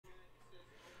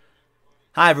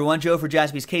Hi everyone, Joe for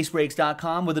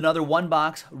JaspysCaseBreaks.com with another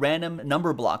one-box random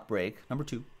number block break, number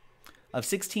 2, of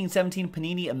 16-17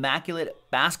 Panini Immaculate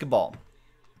Basketball.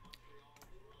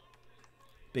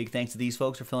 Big thanks to these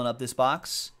folks for filling up this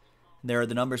box. There are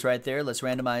the numbers right there. Let's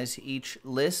randomize each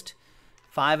list.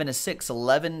 5 and a 6,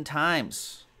 11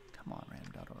 times. Come on,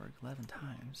 random.org, 11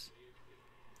 times.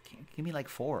 Give me like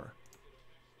 4.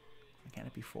 Why can't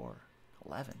it be 4?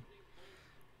 11.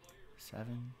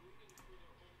 7.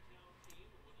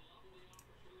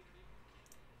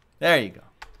 There you go.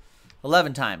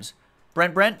 11 times.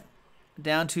 Brent,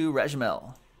 down to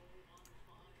Regimel.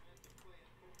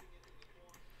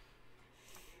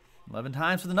 11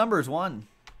 times for the numbers. 1,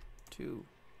 2,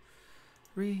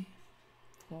 3,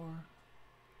 4.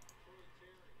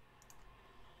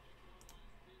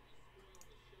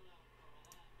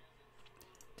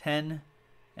 10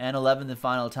 and 11 the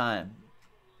final time.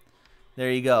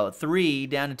 There you go. 3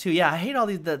 down to 2. Yeah, I hate all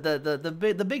these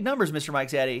the big numbers, Mr.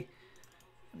 Mike's Daddy.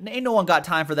 Ain't no one got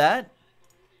time for that.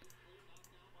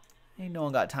 Ain't no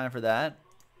one got time for that.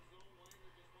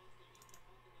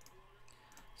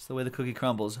 It's the way the cookie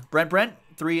crumbles. Brent,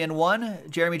 3 and 1.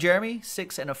 Jeremy,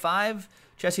 6 and a 5.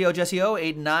 Jesse O,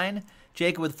 8 and 9.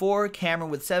 Jacob with 4. Cameron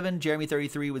with 7. Jeremy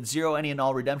 33 with 0. Any and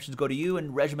all redemptions go to you.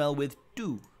 And Regimel with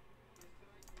 2.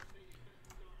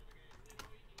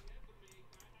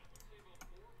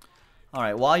 All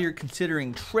right, while you're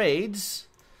considering trades,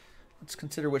 let's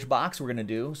consider which box we're going to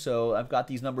do. So I've got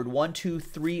these numbered 1, 2,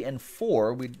 3, and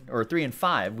 4. Or 3 and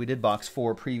 5. We did box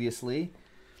 4 previously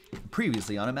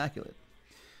on Immaculate.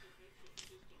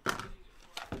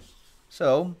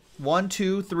 So 1,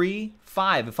 2, 3,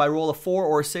 5. If I roll a 4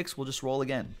 or a 6, we'll just roll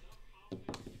again.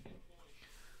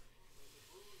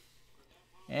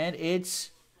 And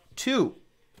it's 2.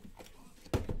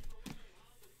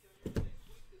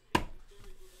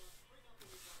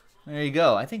 There you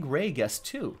go. I think Ray guessed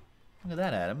 2. Look at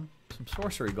that, Adam. Some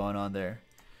sorcery going on there.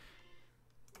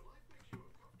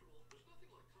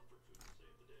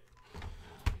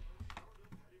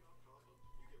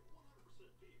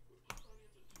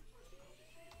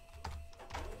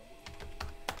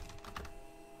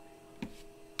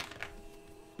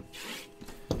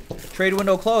 Trade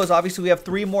window closed. Obviously, we have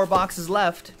 3 more boxes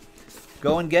left.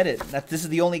 Go and get it. This is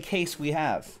the only case we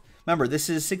have. Remember, this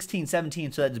is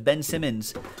 16-17, so that's Ben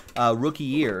Simmons' rookie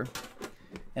year.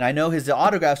 And I know his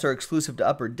autographs are exclusive to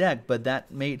Upper Deck, but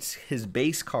that makes his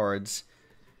base cards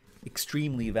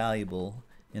extremely valuable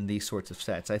in these sorts of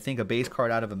sets. I think a base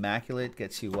card out of Immaculate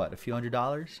gets you, what, a few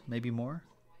 $100s? Maybe more?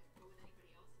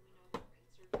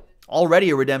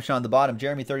 Already a redemption on the bottom.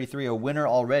 Jeremy 33, a winner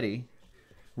already.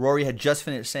 Rory had just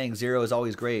finished saying 0 is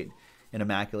always great in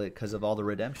Immaculate because of all the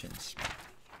redemptions.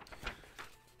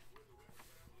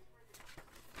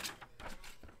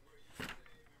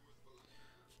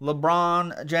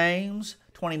 LeBron James,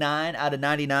 29 out of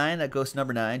 99. That goes to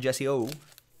number 9, Jesse O.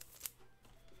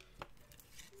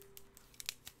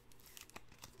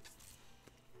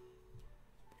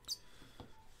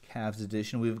 Cavs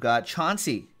edition. We've got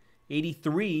Chauncey,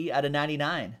 83 out of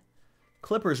 99.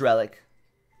 Clippers relic.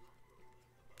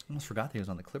 Almost forgot that he was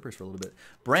on the Clippers for a little bit.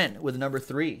 Brent with number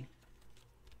 3.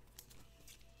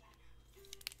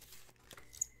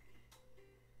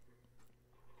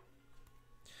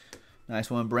 Nice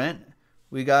one, Brent.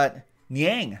 We got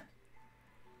Niang,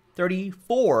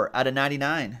 34 out of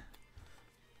 99.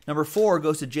 Number 4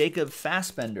 goes to Jacob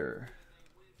Fassbender.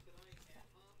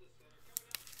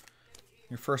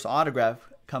 Your first autograph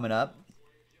coming up.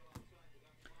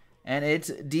 And it's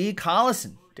D.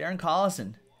 Collison, Darren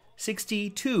Collison,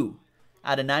 62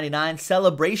 out of 99.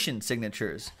 Celebration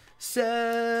signatures.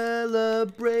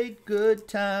 Celebrate good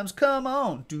times. Come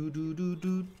on. Do do do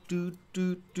do do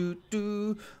do do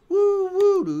do. Woo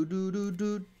woo do do do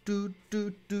do do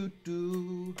do do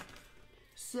do.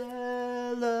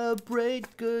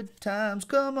 Celebrate good times.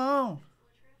 Come on.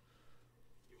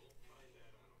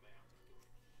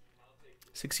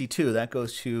 62. That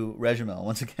goes to Regimel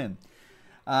once again.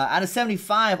 Out of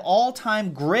 75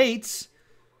 all-time greats,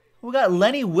 we got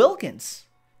Lenny Wilkins.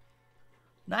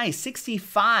 Nice,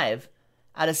 65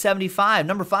 out of 75.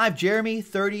 Number 5, Jeremy,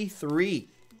 33.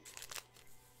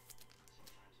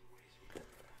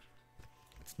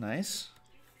 That's nice.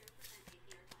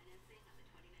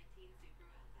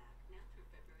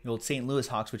 The old St. Louis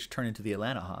Hawks, which turned into the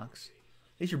Atlanta Hawks.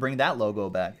 They should bring that logo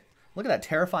back. Look at that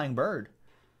terrifying bird.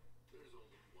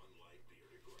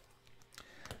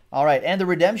 All right, and the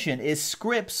redemption is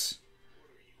Scripps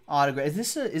autograph.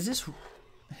 Is this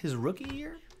his rookie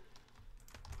year?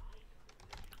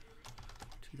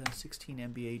 2016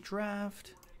 NBA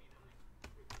draft.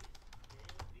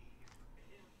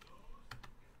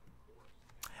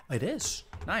 It is.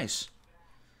 Nice.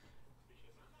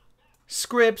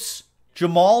 Scripps,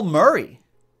 Jamal Murray.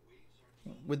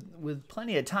 With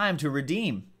plenty of time to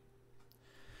redeem.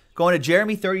 Going to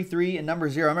Jeremy 33 and number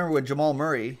 0. I remember with Jamal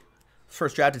Murray,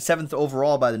 first drafted 7th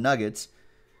overall by the Nuggets.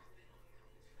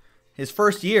 His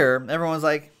first year, everyone was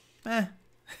like, eh.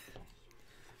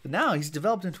 But now he's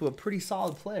developed into a pretty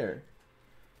solid player.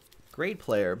 Great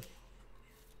player.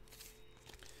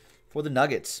 For the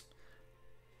Nuggets.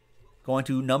 Going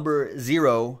to number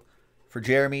 0 for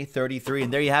Jeremy 33.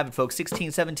 And there you have it, folks.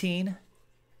 16-17.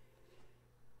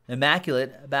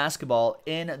 Immaculate basketball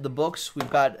in the books. We've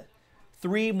got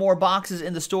 3 more boxes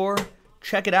in the store.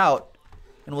 Check it out.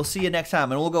 And we'll see you next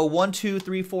time. And we'll go 1, 2,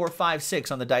 3, 4, 5,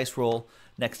 6 on the dice roll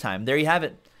next time. There you have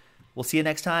it. We'll see you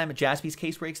next time at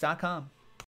jaspyscasebreaks.com.